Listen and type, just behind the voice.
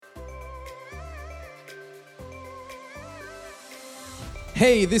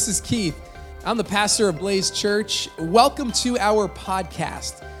Hey, this is Keith. I'm the pastor of Blaze Church. Welcome to our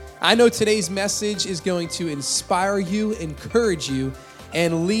podcast. I know today's message is going to inspire you, encourage you,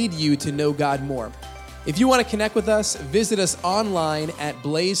 and lead you to know God more. If you want to connect with us, visit us online at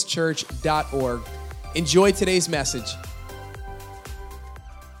blazechurch.org. Enjoy today's message.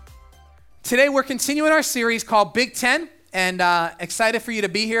 Today we're continuing our series called Big Ten, and excited for you to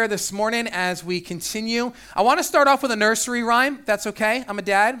be here this morning as we continue. I want to start off with a nursery rhyme, if that's okay. I'm a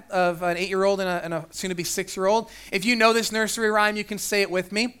dad of an 8-year-old and a soon-to-be 6-year-old. If you know this nursery rhyme, you can say it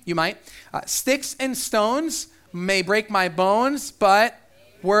with me. You might. Sticks and stones may break my bones, but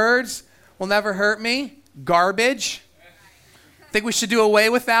words will never hurt me. Garbage. Think we should do away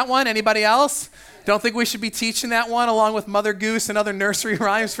with that one? Anybody else? Don't think we should be teaching that one along with Mother Goose and other nursery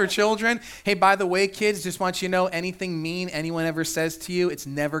rhymes for children? Hey, by the way, kids, just want you to know anything mean anyone ever says to you, it's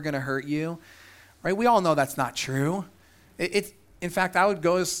never going to hurt you. Right? We all know that's not true. In fact, I would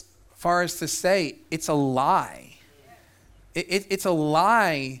go as far as to say it's a lie. It's a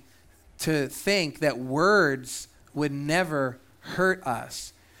lie to think that words would never hurt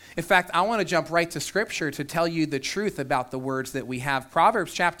us. In fact, I want to jump right to Scripture to tell you the truth about the words that we have.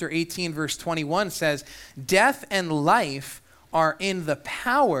 Proverbs chapter 18, verse 21 says, death and life are in the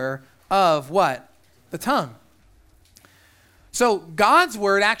power of what? The tongue. So God's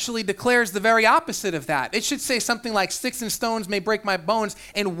word actually declares the very opposite of that. It should say something like, sticks and stones may break my bones,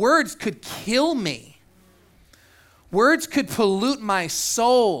 and words could kill me. Words could pollute my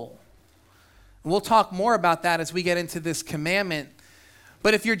soul. We'll talk more about that as we get into this commandment.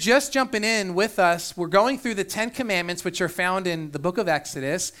 But if you're just jumping in with us, we're going through the 10 commandments, which are found in the book of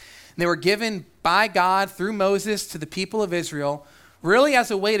Exodus. They were given by God through Moses to the people of Israel, really as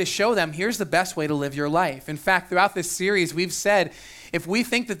a way to show them, here's the best way to live your life. In fact, throughout this series, we've said, if we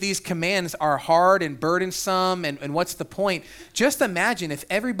think that these commands are hard and burdensome, and what's the point? Just imagine if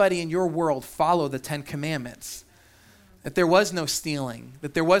everybody in your world followed the 10 commandments. That there was no stealing,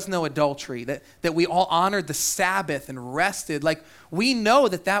 that there was no adultery, that we all honored the Sabbath and rested. Like, we know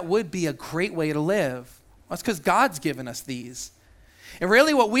that that would be a great way to live. Well, that's because God's given us these. And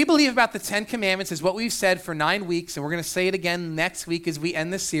really what we believe about the 10 commandments is what we've said for 9 weeks, and we're going to say it again next week as we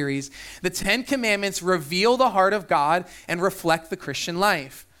end this series. The 10 commandments reveal the heart of God and reflect the Christian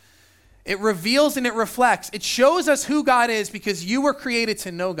life. It reveals and it reflects. It shows us who God is because you were created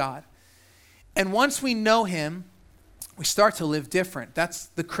to know God. And once we know him, we start to live different. That's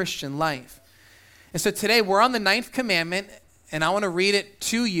the Christian life. And so today we're on the 9th commandment, and I want to read it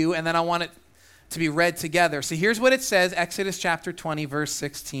to you, and then I want it to be read together. So here's what it says, Exodus chapter 20, verse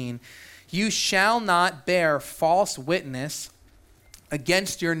 16. You shall not bear false witness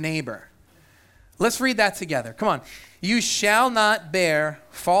against your neighbor. Let's read that together. Come on. You shall not bear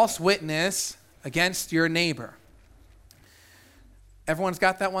false witness against your neighbor. Everyone's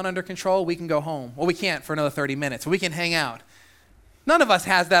got that one under control? We can go home. Well, we can't for another 30 minutes. We can hang out. None of us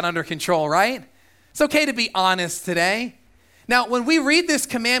has that under control, right? It's okay to be honest today. Now, when we read this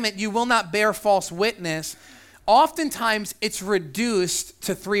commandment, you will not bear false witness, oftentimes it's reduced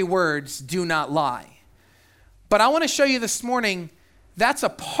to 3 words, do not lie. But I want to show you this morning, that's a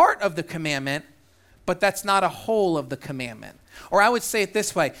part of the commandment, but that's not a whole of the commandment. Or I would say it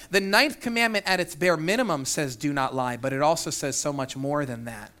this way, the 9th commandment at its bare minimum says do not lie, but it also says so much more than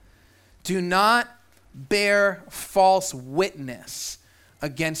that. Do not bear false witness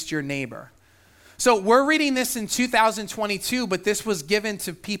against your neighbor. So we're reading this in 2022, but this was given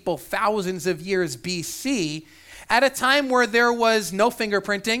to people thousands of years BC at a time where there was no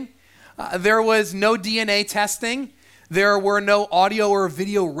fingerprinting, there was no DNA testing, there were no audio or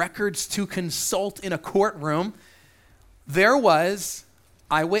video records to consult in a courtroom. There was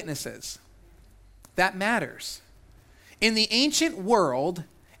eyewitnesses. That matters. In the ancient world,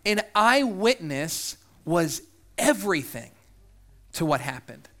 an eyewitness was everything to what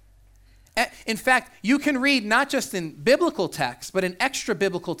happened. In fact, you can read not just in biblical text, but in extra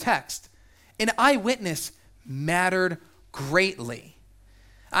biblical text. An eyewitness mattered greatly.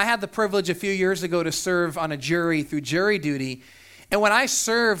 I had the privilege a few years ago to serve on a jury through jury duty. And when I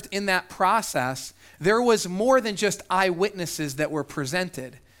served in that process, there was more than just eyewitnesses that were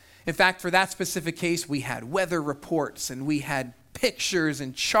presented. In fact, for that specific case, we had weather reports and we had pictures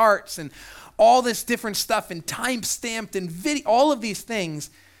and charts and all this different stuff and time-stamped and video, all of these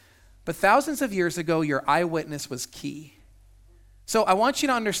things. But thousands of years ago, your eyewitness was key. So I want you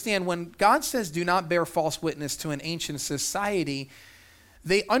to understand when God says do not bear false witness to an ancient society,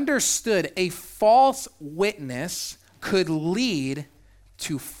 they understood a false witness could lead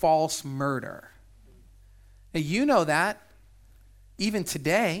to false murder. Now, you know that. Even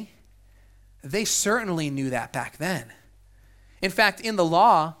today, they certainly knew that back then. In fact, in the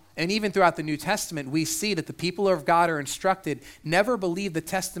law, and even throughout the New Testament, we see that the people of God are instructed, never believe the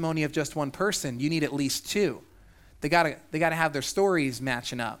testimony of just one person. You need at least two. They gotta have their stories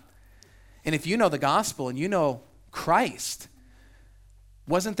matching up. And if you know the gospel and you know Christ,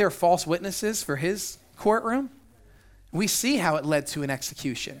 wasn't there false witnesses for his courtroom? We see how it led to an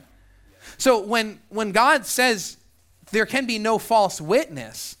execution. So when God says there can be no false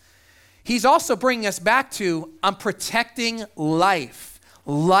witness, he's also bringing us back to, I'm protecting life.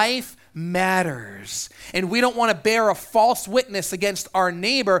 Life matters. And we don't want to bear a false witness against our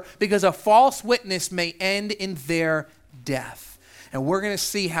neighbor because a false witness may end in their death. And we're going to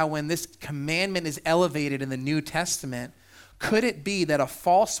see how when this commandment is elevated in the New Testament, could it be that a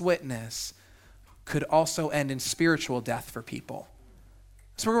false witness could also end in spiritual death for people?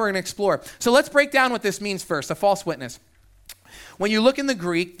 That's what we're going to explore. So let's break down what this means first, a false witness. When you look in the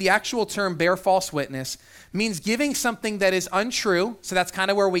Greek, the actual term bear false witness means giving something that is untrue. So that's kind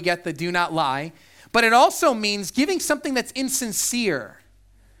of where we get the do not lie. But it also means giving something that's insincere.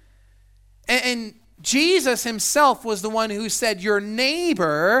 And Jesus himself was the one who said, your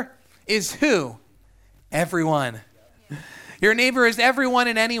neighbor is who? Everyone. Your neighbor is everyone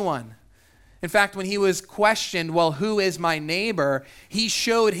and anyone. In fact, when he was questioned, well, who is my neighbor? He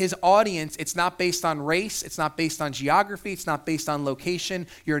showed his audience it's not based on race, it's not based on geography, it's not based on location.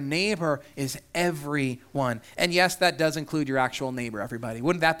 Your neighbor is everyone. And yes, that does include your actual neighbor, everybody.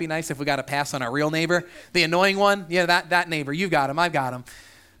 Wouldn't that be nice if we got a pass on our real neighbor? The annoying one? Yeah, that neighbor. You've got him, I've got him.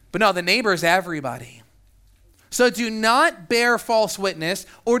 But no, the neighbor is everybody. So do not bear false witness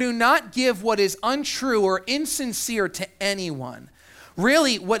or do not give what is untrue or insincere to anyone.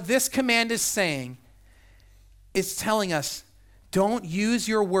 Really, what this command is saying is telling us, don't use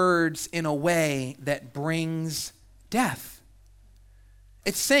your words in a way that brings death.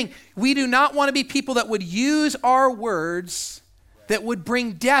 It's saying we do not want to be people that would use our words that would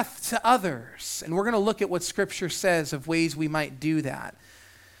bring death to others. And we're going to look at what Scripture says of ways we might do that.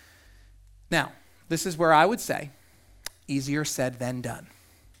 Now, this is where I would say, easier said than done.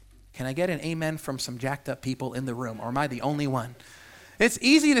 Can I get an amen from some jacked up people in the room, or am I the only one? It's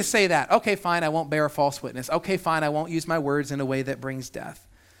easy to say that. Okay, fine, I won't bear a false witness. Okay, fine, I won't use my words in a way that brings death.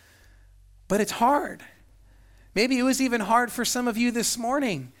 But it's hard. Maybe it was even hard for some of you this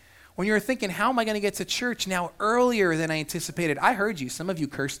morning when you were thinking, how am I going to get to church now earlier than I anticipated? I heard you. Some of you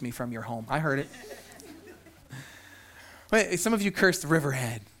cursed me from your home. I heard it. Wait, some of you cursed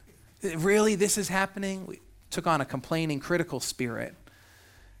Riverhead. Really, this is happening? We took on a complaining, critical spirit.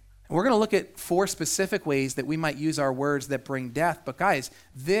 We're going to look at 4 specific ways that we might use our words that bring death. But guys,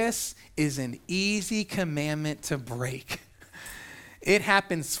 this is an easy commandment to break. It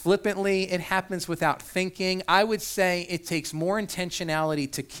happens flippantly. It happens without thinking. I would say it takes more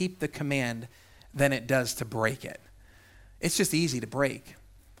intentionality to keep the command than it does to break it. It's just easy to break.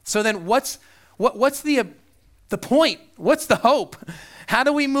 So then what's the point? What's the hope? How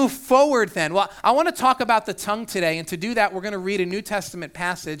do we move forward then? Well, I want to talk about the tongue today, and to do that, we're going to read a New Testament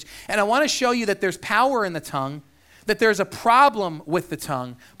passage, and I want to show you that there's power in the tongue, that there's a problem with the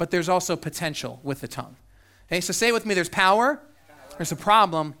tongue, but there's also potential with the tongue. Okay, so say it with me, there's power, there's a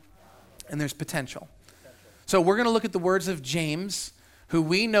problem, and there's potential. So we're going to look at the words of James, who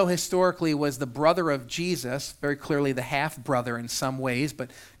we know historically was the brother of Jesus, very clearly the half-brother in some ways,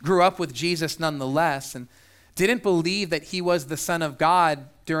 but grew up with Jesus nonetheless, and didn't believe that he was the Son of God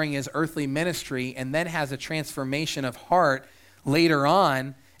during his earthly ministry, and then has a transformation of heart later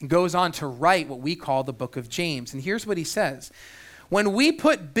on and goes on to write what we call the book of James. And here's what he says. When we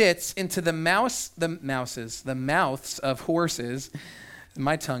put bits into the mouths of horses,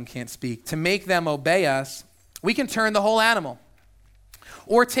 my tongue can't speak, to make them obey us, we can turn the whole animal.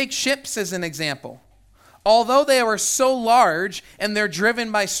 Or take ships as an example. Although they are so large and they're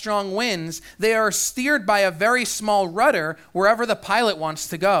driven by strong winds, they are steered by a very small rudder wherever the pilot wants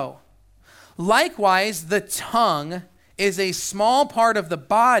to go. Likewise, the tongue is a small part of the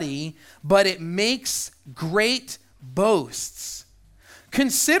body, but it makes great boasts.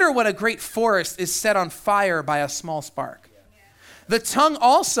 Consider what a great forest is set on fire by a small spark. The tongue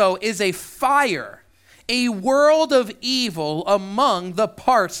also is a fire, a world of evil among the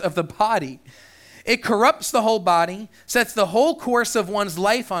parts of the body. It corrupts the whole body, sets the whole course of one's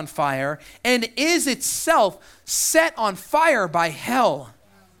life on fire, and is itself set on fire by hell.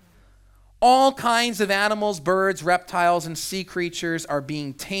 All kinds of animals, birds, reptiles, and sea creatures are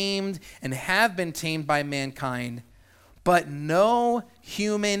being tamed and have been tamed by mankind, but no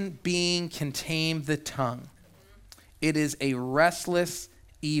human being can tame the tongue. It is a restless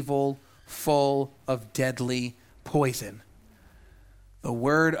evil full of deadly poison. The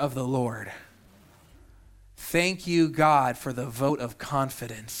word of the Lord. Thank you, God, for the vote of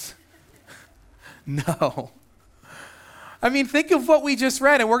confidence. No. I mean, think of what we just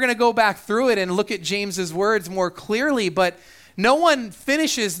read, and we're going to go back through it and look at James's words more clearly, but no one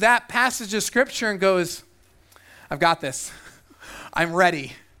finishes that passage of Scripture and goes, I've got this. I'm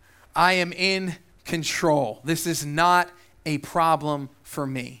ready. I am in control. This is not a problem for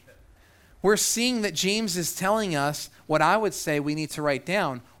me. We're seeing that James is telling us what I would say we need to write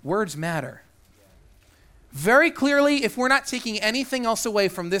down. Words matter. Very clearly, if we're not taking anything else away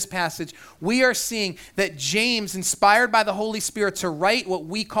from this passage, we are seeing that James, inspired by the Holy Spirit to write what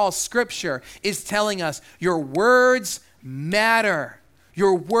we call Scripture, is telling us your words matter.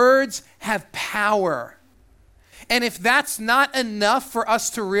 Your words have power. And if that's not enough for us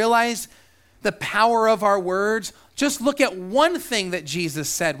to realize the power of our words, just look at one thing that Jesus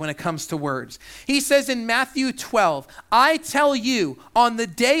said when it comes to words. He says in Matthew 12, I tell you, on the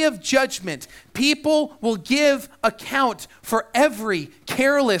day of judgment, people will give account for every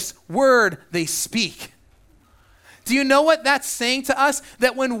careless word they speak. Do you know what that's saying to us?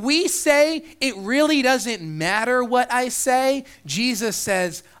 That when we say it really doesn't matter what I say, Jesus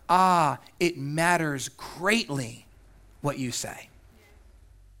says, it matters greatly what you say.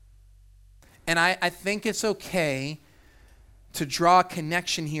 And I think it's okay to draw a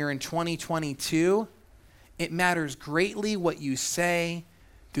connection here in 2022. It matters greatly what you say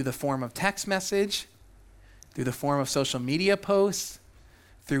through the form of text message, through the form of social media posts,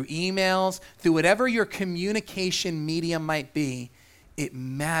 through emails, through whatever your communication medium might be. It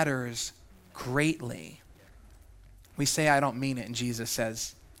matters greatly. We say, I don't mean it, and Jesus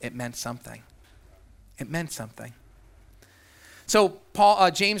says, it meant something. It meant something. So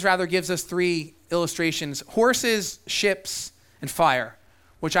James gives us three illustrations: horses, ships, and fire,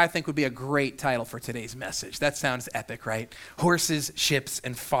 which I think would be a great title for today's message. That sounds epic, right? Horses, ships,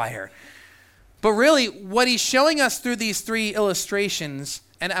 and fire. But really, what he's showing us through these three illustrations,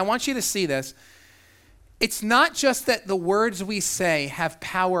 and I want you to see this, it's not just that the words we say have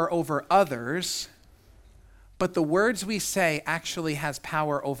power over others, but the words we say actually has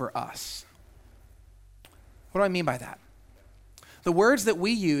power over us. What do I mean by that? The words that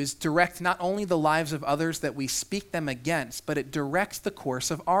we use direct not only the lives of others that we speak them against, but it directs the course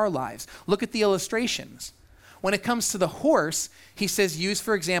of our lives. Look at the illustrations. When it comes to the horse, he says use,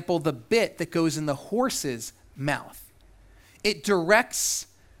 for example, the bit that goes in the horse's mouth. It directs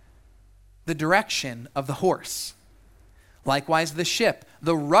the direction of the horse. Likewise, the ship.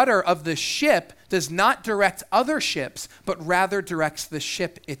 The rudder of the ship does not direct other ships, but rather directs the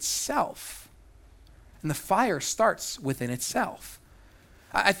ship itself. And the fire starts within itself.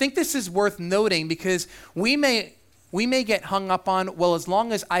 I think this is worth noting because we may get hung up on, well, as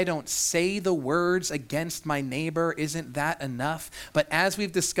long as I don't say the words against my neighbor, isn't that enough? But as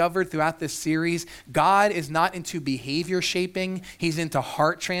we've discovered throughout this series, God is not into behavior shaping. He's into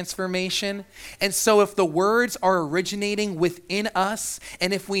heart transformation. And so if the words are originating within us,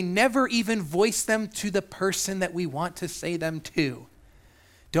 and if we never even voice them to the person that we want to say them to,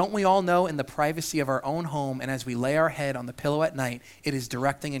 don't we all know in the privacy of our own home and as we lay our head on the pillow at night, it is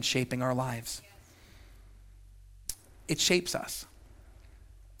directing and shaping our lives? It shapes us.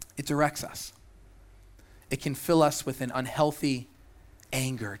 It directs us. It can fill us with an unhealthy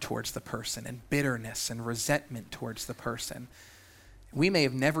anger towards the person and bitterness and resentment towards the person. We may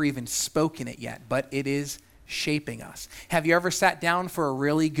have never even spoken it yet, but it is shaping us. Have you ever sat down for a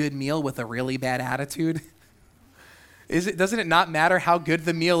really good meal with a really bad attitude? Doesn't it not matter how good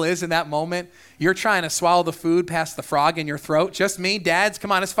the meal is in that moment? You're trying to swallow the food past the frog in your throat. Just me, dads, come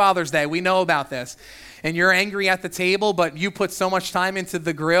on, it's Father's Day. We know about this. And you're angry at the table, but you put so much time into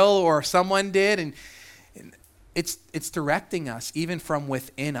the grill, or someone did, and it's directing us even from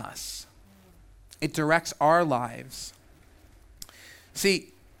within us. It directs our lives. See,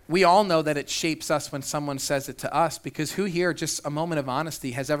 we all know that it shapes us when someone says it to us, because who here, just a moment of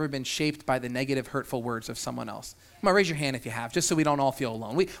honesty, has ever been shaped by the negative, hurtful words of someone else? Come on, raise your hand if you have, just so we don't all feel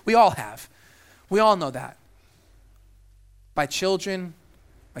alone. We all have. We all know that. By children,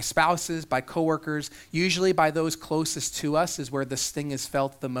 by spouses, by coworkers, usually by those closest to us is where the sting is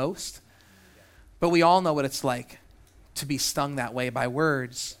felt the most. But we all know what it's like to be stung that way by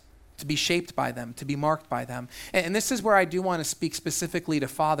words, to be shaped by them, to be marked by them. And this is where I do want to speak specifically to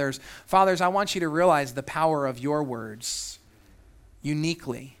fathers. Fathers, I want you to realize the power of your words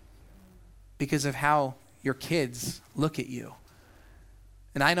uniquely because of how your kids look at you.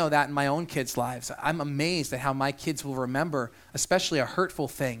 And I know that in my own kids' lives. I'm amazed at how my kids will remember, especially a hurtful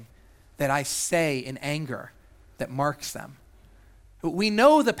thing that I say in anger that marks them. We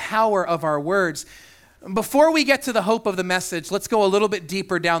know the power of our words, Before we get to the hope of the message, let's go a little bit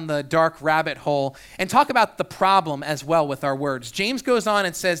deeper down the dark rabbit hole and talk about the problem as well with our words. James goes on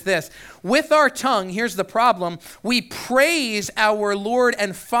and says this, with our tongue, here's the problem, we praise our Lord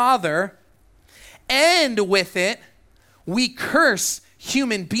and Father, and with it, we curse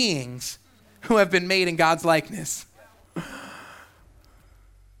human beings who have been made in God's likeness.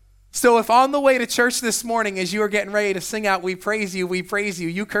 So if on the way to church this morning, as you are getting ready to sing out, we praise you,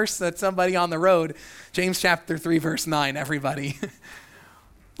 you cursed at somebody on the road, James chapter 3, verse 9, everybody.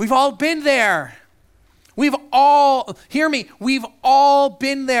 We've all been there. We've all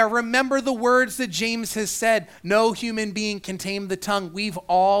been there. Remember the words that James has said, no human being can tame the tongue. We've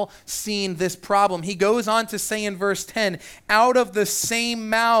all seen this problem. He goes on to say in verse 10, out of the same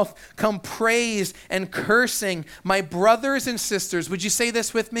mouth come praise and cursing. My brothers and sisters, would you say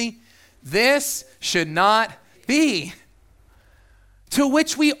this with me? This should not be. To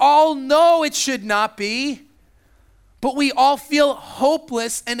which we all know it should not be. But we all feel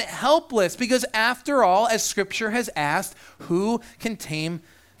hopeless and helpless because after all, as Scripture has asked, who can tame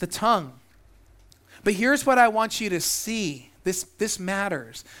the tongue? But here's what I want you to see. This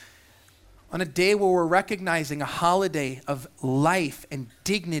matters. On a day where we're recognizing a holiday of life and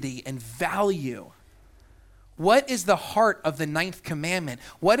dignity and value, what is the heart of the 9th commandment?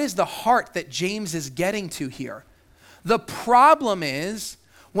 What is the heart that James is getting to here? The problem is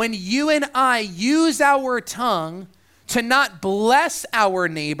when you and I use our tongue to not bless our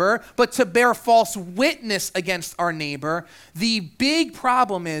neighbor, but to bear false witness against our neighbor, the big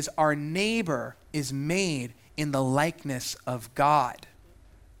problem is our neighbor is made in the likeness of God.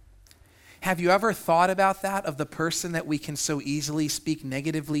 Have you ever thought about that, of the person that we can so easily speak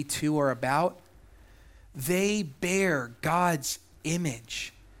negatively to or about? They bear God's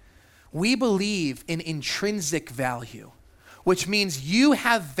image. We believe in intrinsic value, which means you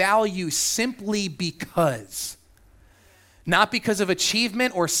have value simply because. Not because of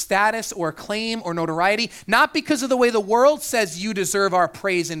achievement or status or claim or notoriety. Not because of the way the world says you deserve our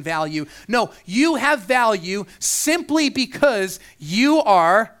praise and value. No, you have value simply because you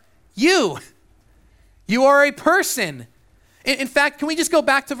are you. You are a person. In fact, can we just go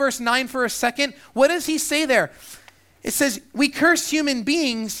back to verse 9 for a second? What does he say there? It says, we curse human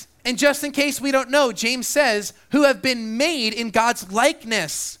beings, and just in case we don't know, James says, who have been made in God's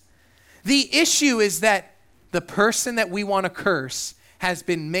likeness. The issue is that the person that we want to curse has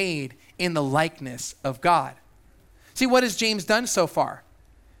been made in the likeness of God. See, what has James done so far?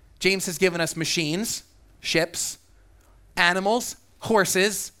 James has given us machines, ships, animals,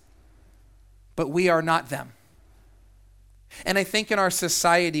 horses, but we are not them. And I think in our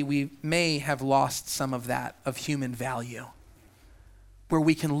society, we may have lost some of that, of human value, where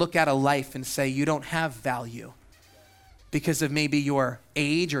we can look at a life and say, you don't have value, because of maybe your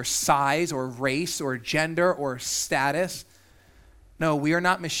age or size or race or gender or status. No, we are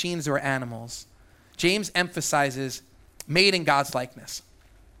not machines or animals. James emphasizes made in God's likeness.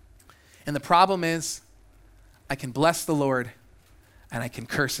 And the problem is, I can bless the Lord and I can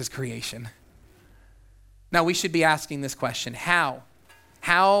curse his creation. Now we should be asking this question, how?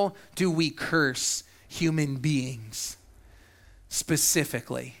 How do we curse human beings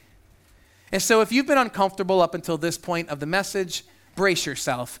specifically? And so if you've been uncomfortable up until this point of the message, brace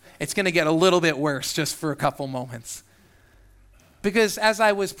yourself. It's going to get a little bit worse just for a couple moments. Because as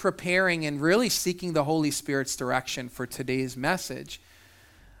I was preparing and really seeking the Holy Spirit's direction for today's message,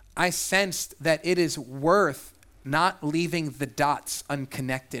 I sensed that it is worth not leaving the dots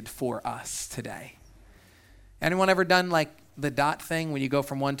unconnected for us today. Anyone ever done like the dot thing when you go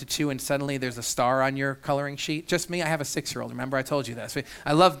from 1 to 2 and suddenly there's a star on your coloring sheet? Just me, I have a 6-year-old. Remember I told you this.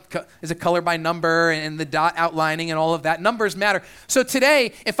 I love, is it color by number and the dot outlining and all of that? Numbers matter. So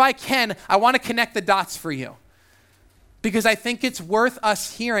today, if I can, I want to connect the dots for you. Because I think it's worth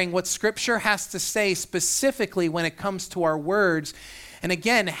us hearing what Scripture has to say specifically when it comes to our words. And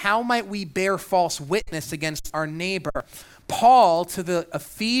again, how might we bear false witness against our neighbor? Paul, to the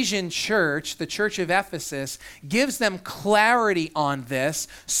Ephesian church, the church of Ephesus, gives them clarity on this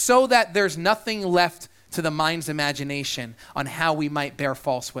so that there's nothing left to the mind's imagination on how we might bear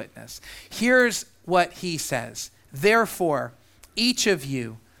false witness. Here's what he says. Therefore, each of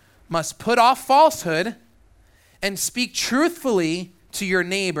you must put off falsehood and speak truthfully to your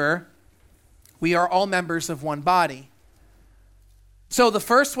neighbor. We are all members of one body. So the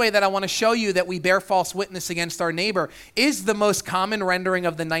first way that I want to show you that we bear false witness against our neighbor is the most common rendering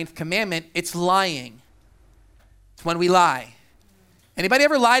of the 9th commandment. It's lying. It's when we lie. Anybody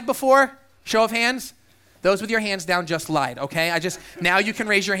ever lied before? Show of hands. Those with your hands down just lied, okay? Now you can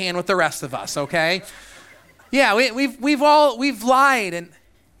raise your hand with the rest of us, okay? Yeah, we've lied, and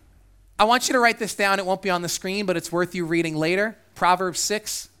I want you to write this down. It won't be on the screen, but it's worth you reading later. Proverbs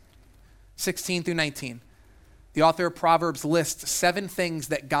 6, 16 through 19. The author of Proverbs lists 7 things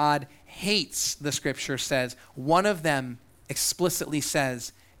that God hates, the scripture says. One of them explicitly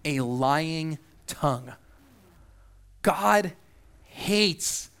says, a lying tongue. God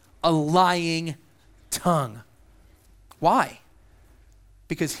hates a lying tongue. Why?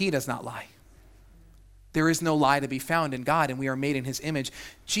 Because he does not lie. There is no lie to be found in God, and we are made in his image.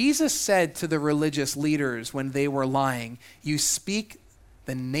 Jesus said to the religious leaders when they were lying, you speak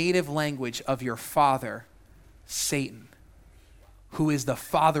the native language of your father, Satan, who is the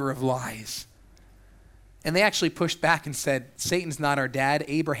father of lies. And they actually pushed back and said, Satan's not our dad,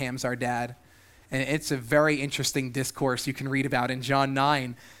 Abraham's our dad. And it's a very interesting discourse you can read about in John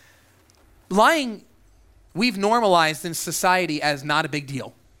 9. Lying, we've normalized in society as not a big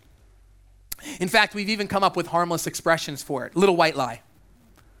deal. In fact, we've even come up with harmless expressions for it. Little white lie.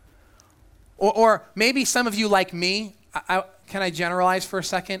 Or maybe some of you like me, can I generalize for a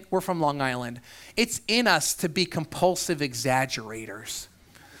second? We're from Long Island. It's in us to be compulsive exaggerators,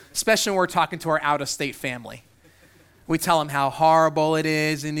 especially when we're talking to our out-of-state family. We tell them how horrible it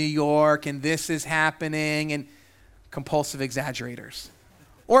is in New York and this is happening, and compulsive exaggerators.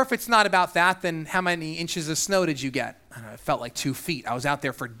 Or if it's not about that, then how many inches of snow did you get? I don't know, it felt like 2 feet. I was out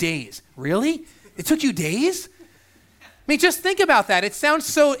there for days. Really? It took you days? I mean, just think about that. It sounds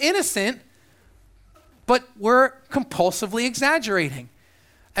so innocent, but we're compulsively exaggerating.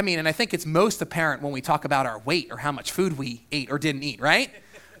 I mean, and I think it's most apparent when we talk about our weight or how much food we ate or didn't eat, right?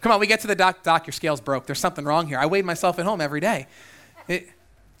 Come on, we get to the doc, your scale's broke. There's something wrong here. I weighed myself at home every day.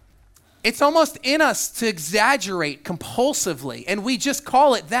 It's almost in us to exaggerate compulsively, and we just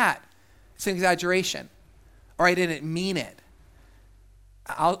call it that. It's an exaggeration, or I didn't mean it.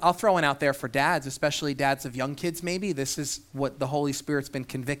 I'll throw one out there for dads, especially dads of young kids maybe. This is what the Holy Spirit's been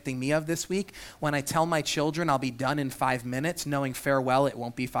convicting me of this week. When I tell my children I'll be done in 5 minutes, knowing farewell it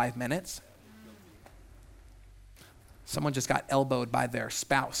won't be 5 minutes. Someone just got elbowed by their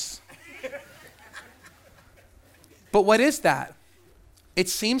spouse. But what is that? It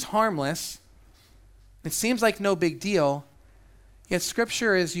seems harmless. It seems like no big deal. Yet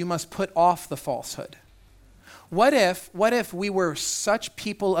scripture is you must put off the falsehood. What if we were such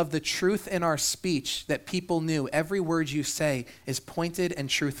people of the truth in our speech that people knew every word you say is pointed and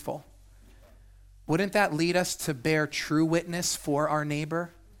truthful? Wouldn't that lead us to bear true witness for our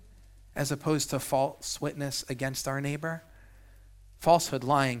neighbor as opposed to false witness against our neighbor? Falsehood,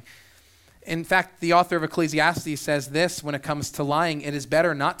 lying. In fact, the author of Ecclesiastes says this when it comes to lying: it is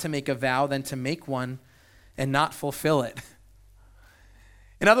better not to make a vow than to make one and not fulfill it.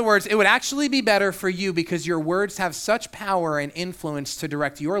 In other words, it would actually be better for you, because your words have such power and influence to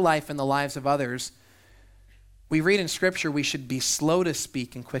direct your life and the lives of others. We read in Scripture we should be slow to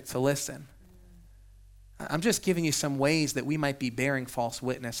speak and quick to listen. I'm just giving you some ways that we might be bearing false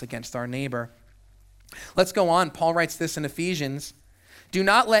witness against our neighbor. Let's go on. Paul writes this in Ephesians. Do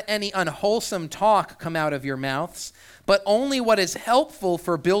not let any unwholesome talk come out of your mouths, but only what is helpful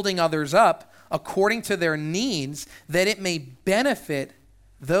for building others up according to their needs, that it may benefit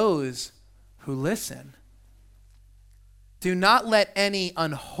those who listen. Do not let any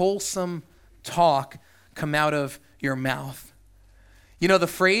unwholesome talk come out of your mouth. You know, the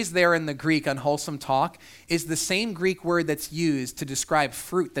phrase there in the Greek, unwholesome talk, is the same Greek word that's used to describe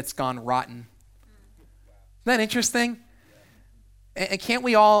fruit that's gone rotten. Isn't that interesting? And can't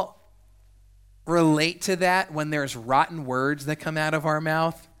we all relate to that when there's rotten words that come out of our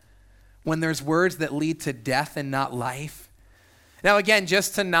mouth? When there's words that lead to death and not life? Now, again,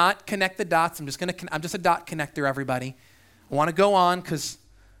 just to not connect the dots, I'm just a dot connector, everybody. I want to go on because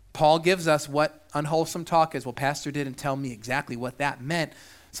Paul gives us what unwholesome talk is. Well, Pastor didn't tell me exactly what that meant.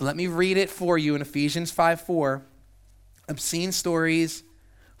 So let me read it for you in Ephesians 5:4. Obscene stories,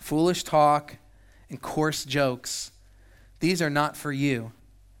 foolish talk, and coarse jokes, these are not for you.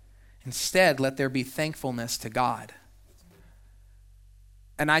 Instead, let there be thankfulness to God.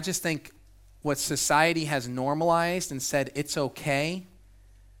 And I just think what society has normalized and said it's okay,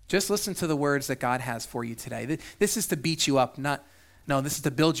 just listen to the words that God has for you today. This is to beat you up, this is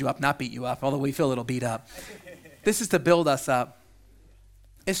to build you up, not beat you up, although we feel a little beat up. This is to build us up.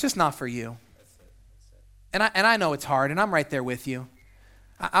 It's just not for you. And I know it's hard, and I'm right there with you.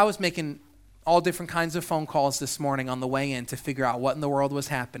 I was making all different kinds of phone calls this morning on the way in to figure out what in the world was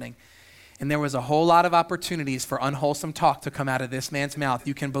happening. And there was a whole lot of opportunities for unwholesome talk to come out of this man's mouth.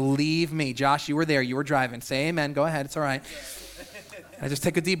 You can believe me. Josh, you were there. You were driving. Say amen. Go ahead. It's all right. I just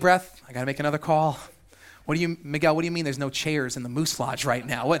take a deep breath. I got to make another call. Miguel, what do you mean there's no chairs in the Moose Lodge right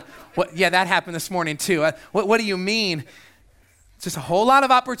now? What? Yeah, that happened this morning too. What do you mean? It's just a whole lot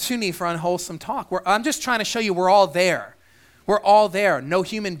of opportunity for unwholesome talk. I'm just trying to show you we're all there. We're all there. No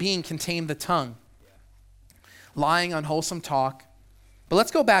human being can tame the tongue. Lying, unwholesome talk. But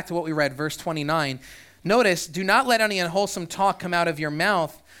let's go back to what we read, verse 29. Notice, do not let any unwholesome talk come out of your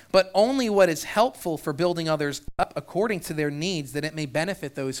mouth, but only what is helpful for building others up according to their needs, that it may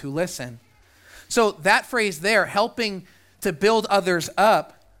benefit those who listen. So that phrase there, helping to build others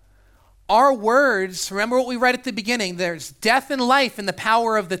up, our words, remember what we read at the beginning, there's death and life in the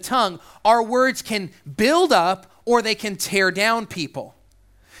power of the tongue. Our words can build up or they can tear down people.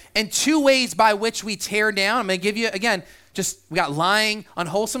 And two ways by which we tear down, I'm going to give you, again, we got lying,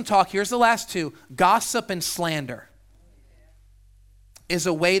 unwholesome talk. Here's the last two. Gossip and slander is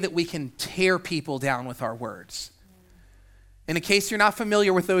a way that we can tear people down with our words. And in case you're not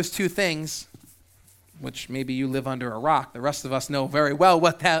familiar with those two things, which maybe you live under a rock, the rest of us know very well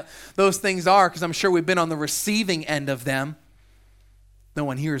what those things are, because I'm sure we've been on the receiving end of them. No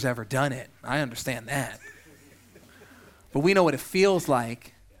one here has ever done it. I understand that. But we know what it feels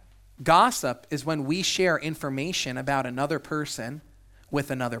like. Gossip is when we share information about another person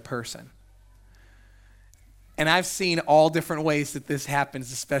with another person. And I've seen all different ways that this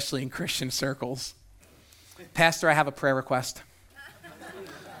happens, especially in Christian circles. Pastor, I have a prayer request.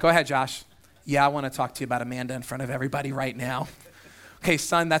 Go ahead, Josh. Yeah, I want to talk to you about Amanda in front of everybody right now. Okay,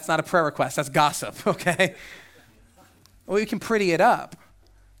 son, that's not a prayer request. That's gossip, okay? Well, you can pretty it up.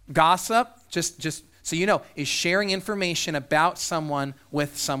 Gossip, just so you know, is sharing information about someone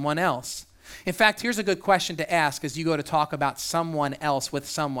with someone else. In fact, here's a good question to ask as you go to talk about someone else with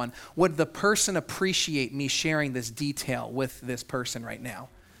someone. Would the person appreciate me sharing this detail with this person right now?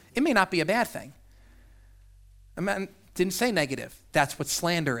 It may not be a bad thing. I didn't say negative. That's what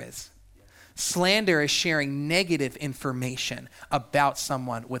slander is. Slander is sharing negative information about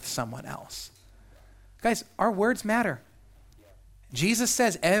someone with someone else. Guys, our words matter. Jesus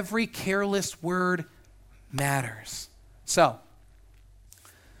says every careless word matters. So,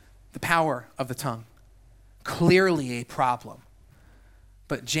 the power of the tongue, clearly a problem.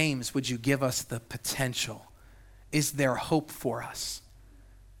 But James, would you give us the potential? Is there hope for us?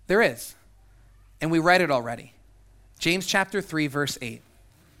 There is. And we read it already. James chapter 3, verse 8.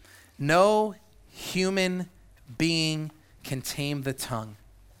 No human being can tame the tongue.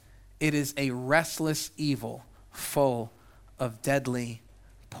 It is a restless evil full of deadly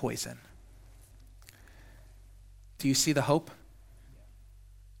poison. Do you see the hope?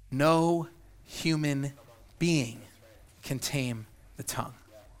 No human being can tame the tongue.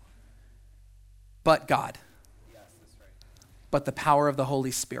 But God. But the power of the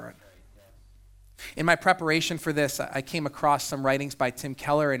Holy Spirit. In my preparation for this, I came across some writings by Tim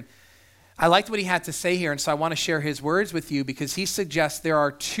Keller, and I liked what he had to say here, and so I want to share his words with you because he suggests there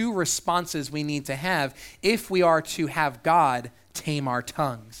are two responses we need to have if we are to have God tame our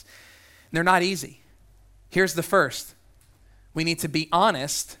tongues. And they're not easy. Here's the first. We need to be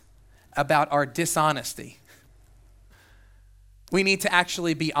honest about our dishonesty. We need to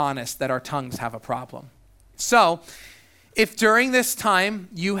actually be honest that our tongues have a problem. So, if during this time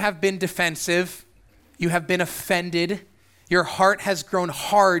you have been defensive, you have been offended, your heart has grown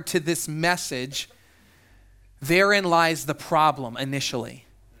hard to this message, therein lies the problem initially.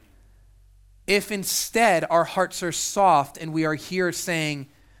 If instead our hearts are soft and we are here saying,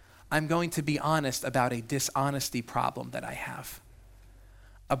 I'm going to be honest about a dishonesty problem that I have,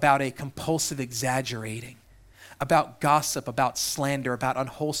 about a compulsive exaggerating, about gossip, about slander, about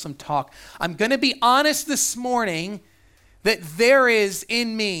unwholesome talk. I'm going to be honest this morning that there is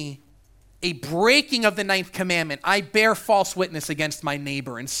in me a breaking of the 9th commandment. I bear false witness against my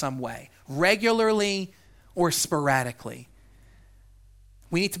neighbor in some way, regularly or sporadically.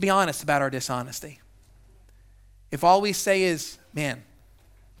 We need to be honest about our dishonesty. If all we say is, man,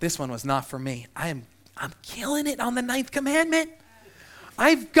 this one was not for me. I'm killing it on the 9th commandment.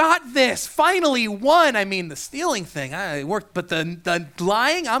 I've got this. Finally won. I mean, the stealing thing, I worked, but the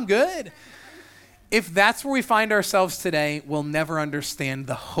lying, I'm good. If that's where we find ourselves today, we'll never understand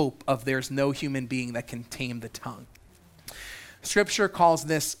the hope of there's no human being that can tame the tongue. Scripture calls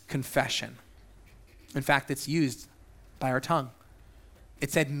this confession. In fact, it's used by our tongue.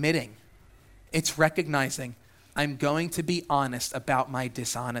 It's admitting. It's recognizing, I'm going to be honest about my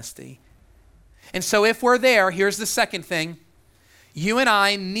dishonesty. And so if we're there, here's the second thing. You and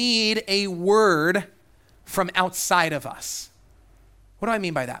I need a word from outside of us. What do I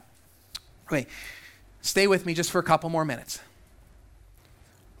mean by that? Okay, stay with me just for a couple more minutes.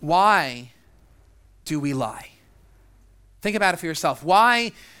 Why do we lie? Think about it for yourself.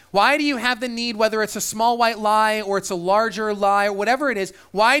 Why do you have the need, whether it's a small white lie or it's a larger lie or whatever it is,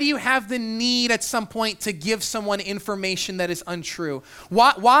 why do you have the need at some point to give someone information that is untrue?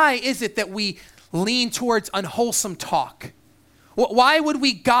 Why is it that we lean towards unwholesome talk? Why would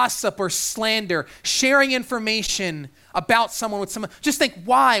we gossip or slander, sharing information about someone with someone? Just think,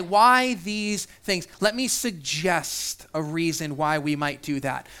 why? Why these things? Let me suggest a reason why we might do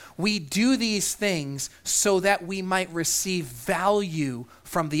that. We do these things so that we might receive value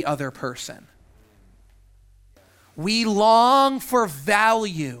from the other person. We long for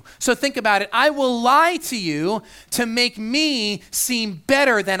value. So think about it. I will lie to you to make me seem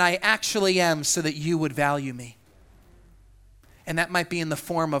better than I actually am so that you would value me. And that might be in the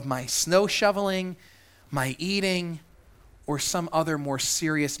form of my snow shoveling, my eating, or some other more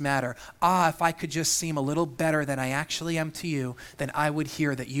serious matter. If I could just seem a little better than I actually am to you, then I would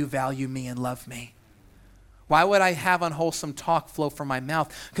hear that you value me and love me. Why would I have unwholesome talk flow from my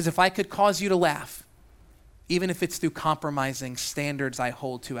mouth? Because if I could cause you to laugh, even if it's through compromising standards I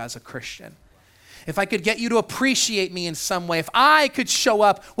hold to as a Christian, if I could get you to appreciate me in some way, if I could show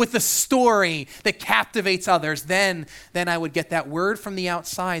up with a story that captivates others, then I would get that word from the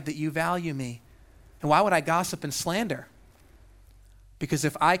outside that you value me. And why would I gossip and slander? Because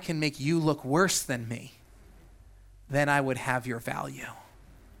if I can make you look worse than me, then I would have your value.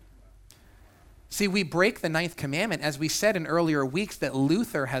 See, we break the 9th commandment, as we said in earlier weeks that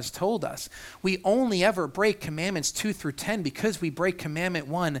Luther has told us. We only ever break commandments 2 through 10 because we break commandment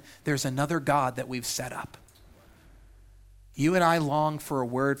 1, there's another God that we've set up. You and I long for a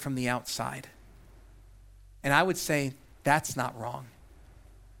word from the outside. And I would say that's not wrong.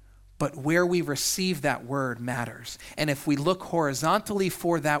 But where we receive that word matters. And if we look horizontally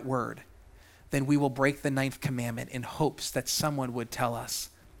for that word, then we will break the 9th commandment in hopes that someone would tell us,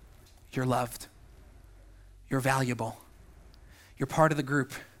 you're loved. You're valuable. You're part of the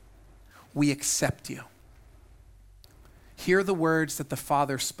group. We accept you. Hear the words that the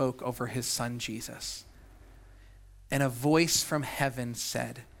Father spoke over his Son, Jesus. And a voice from heaven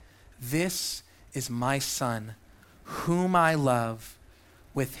said, "This is my Son, whom I love.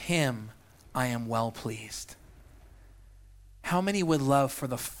 With him I am well pleased." How many would love for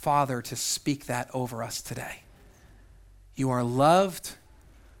the Father to speak that over us today? You are loved.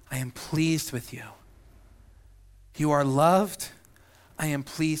 I am pleased with you. You are loved. I am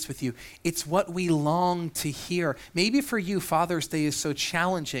pleased with you. It's what we long to hear. Maybe for you, Father's Day is so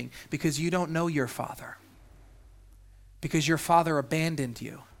challenging because you don't know your father. Because your father abandoned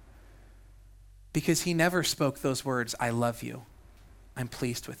you. Because he never spoke those words, I love you. I'm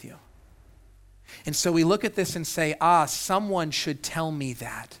pleased with you. And so we look at this and say, someone should tell me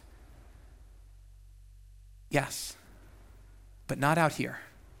that. Yes, but not out here.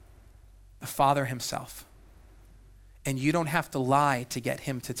 The Father himself. And you don't have to lie to get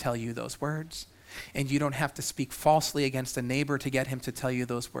him to tell you those words. And you don't have to speak falsely against a neighbor to get him to tell you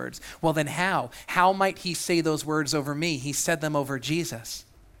those words. Well, then how? How might he say those words over me? He said them over Jesus.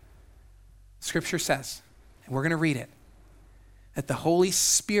 Scripture says, and we're going to read it, that the Holy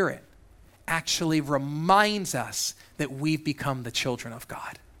Spirit actually reminds us that we've become the children of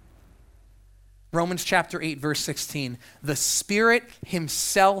God. Romans chapter 8, verse 16, the Spirit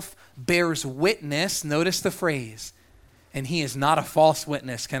himself bears witness, notice the phrase, and he is not a false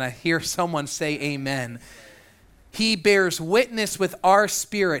witness. Can I hear someone say amen? He bears witness with our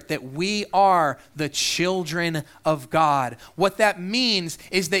spirit that we are the children of God. What that means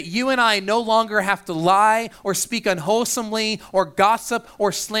is that you and I no longer have to lie or speak unwholesomely or gossip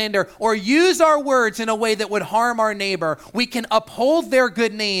or slander or use our words in a way that would harm our neighbor. We can uphold their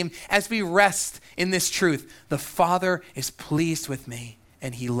good name as we rest in this truth. The Father is pleased with me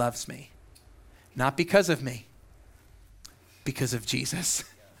and he loves me. Not because of me, because of Jesus.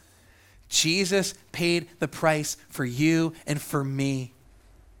 Jesus paid the price for you and for me.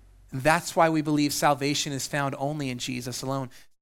 That's why we believe salvation is found only in Jesus alone.